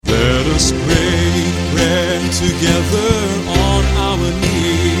us break bread together on our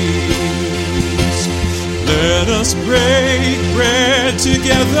knees. Let us break bread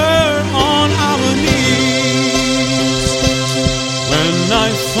together on our knees. When I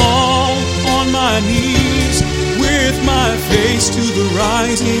fall on my knees with my face to the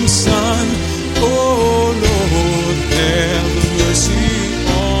rising sun, oh Lord, have mercy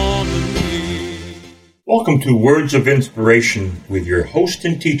on me. Welcome to Words of Inspiration with your host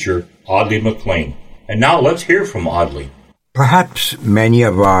and teacher, Audley McLean. And now let's hear from Audley. Perhaps many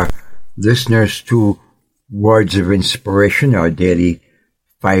of our listeners to Words of Inspiration, our daily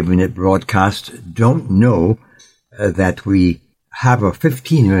 5-minute broadcast, don't know that we have a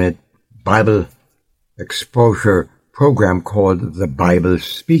 15-minute Bible exposure program called The Bible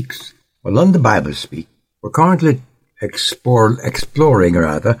Speaks. Well, on The Bible Speak, we're currently exploring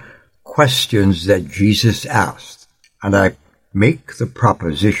questions that Jesus asked. And I make the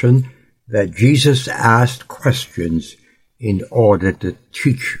proposition that Jesus asked questions in order to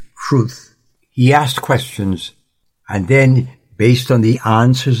teach truth. He asked questions, and then, based on the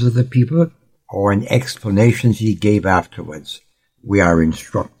answers of the people or in explanations he gave afterwards, we are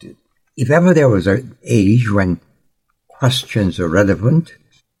instructed. If ever there was an age when questions are relevant,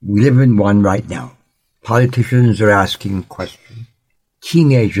 we live in one right now. Politicians are asking questions.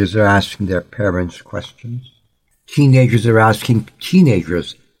 Teenagers are asking their parents questions. Teenagers are asking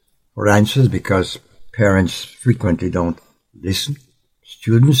teenagers for answers because parents frequently don't listen.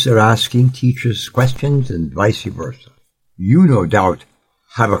 Students are asking teachers questions and vice versa. You, no doubt,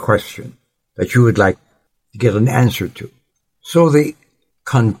 have a question that you would like to get an answer to. So the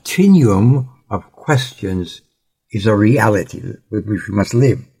continuum of questions is a reality with which we must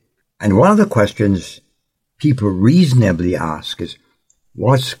live. And one of the questions people reasonably ask is,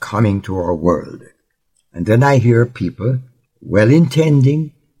 what's coming to our world? And then I hear people,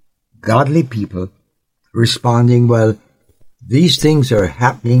 well-intending, godly people, responding, well, these things are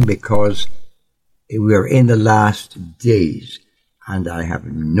happening because we are in the last days, and I have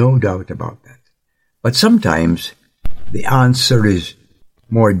no doubt about that. But sometimes the answer is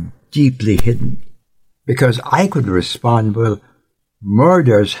more deeply hidden, because I could respond, well,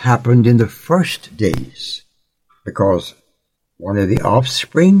 murders happened in the first days, because one of the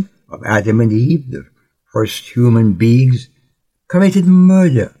offspring of Adam and Eve, the first human beings, committed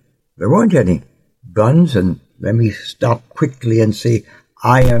murder. There weren't any guns, and let me stop quickly and say,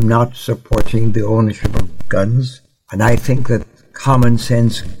 I am not supporting the ownership of guns, and I think that common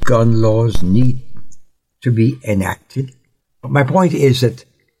sense gun laws need to be enacted. But my point is that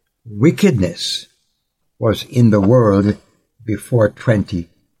wickedness was in the world before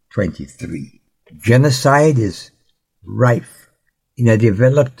 2023. Genocide is rife. In a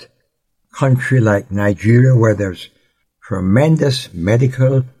developed country like Nigeria, where there's tremendous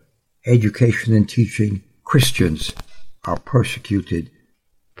medical education and teaching, Christians are persecuted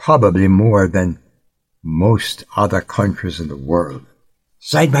probably more than most other countries in the world,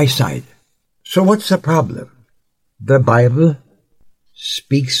 side by side. So what's the problem? The Bible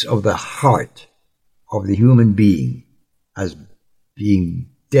speaks of the heart of the human being as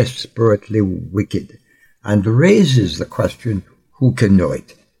being desperately wicked and raises the question, who can know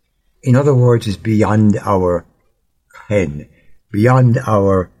it? In other words, it's beyond our ken, beyond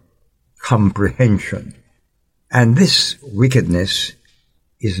our comprehension. And this wickedness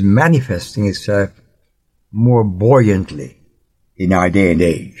is manifesting itself more buoyantly in our day and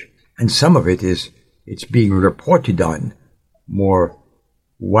age. And some of it's being reported on more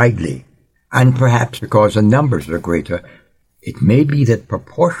widely. And perhaps because the numbers are greater, it may be that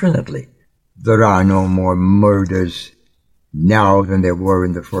proportionately there are no more murders now than there were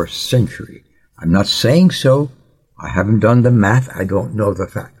in the first century. I'm not saying so. I haven't done the math. I don't know the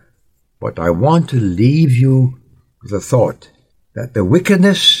fact. But I want to leave you with the thought that the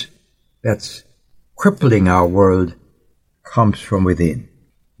wickedness that's crippling our world comes from within,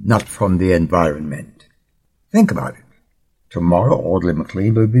 not from the environment. Think about it. Tomorrow, Audley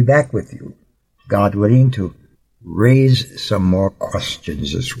McLean will be back with you, God willing, to raise some more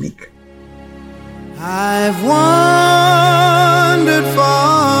questions this week. I've wandered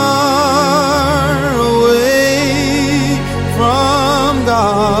far away from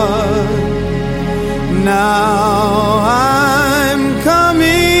God. Now I'm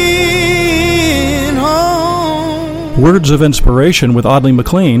coming home. Words of Inspiration with Audley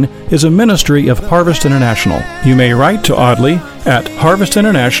McLean is a ministry of Harvest International. You may write to Audley at Harvest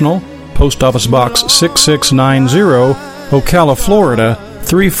International, Post Office Box 6690, Ocala, Florida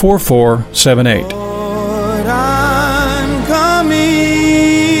 34478.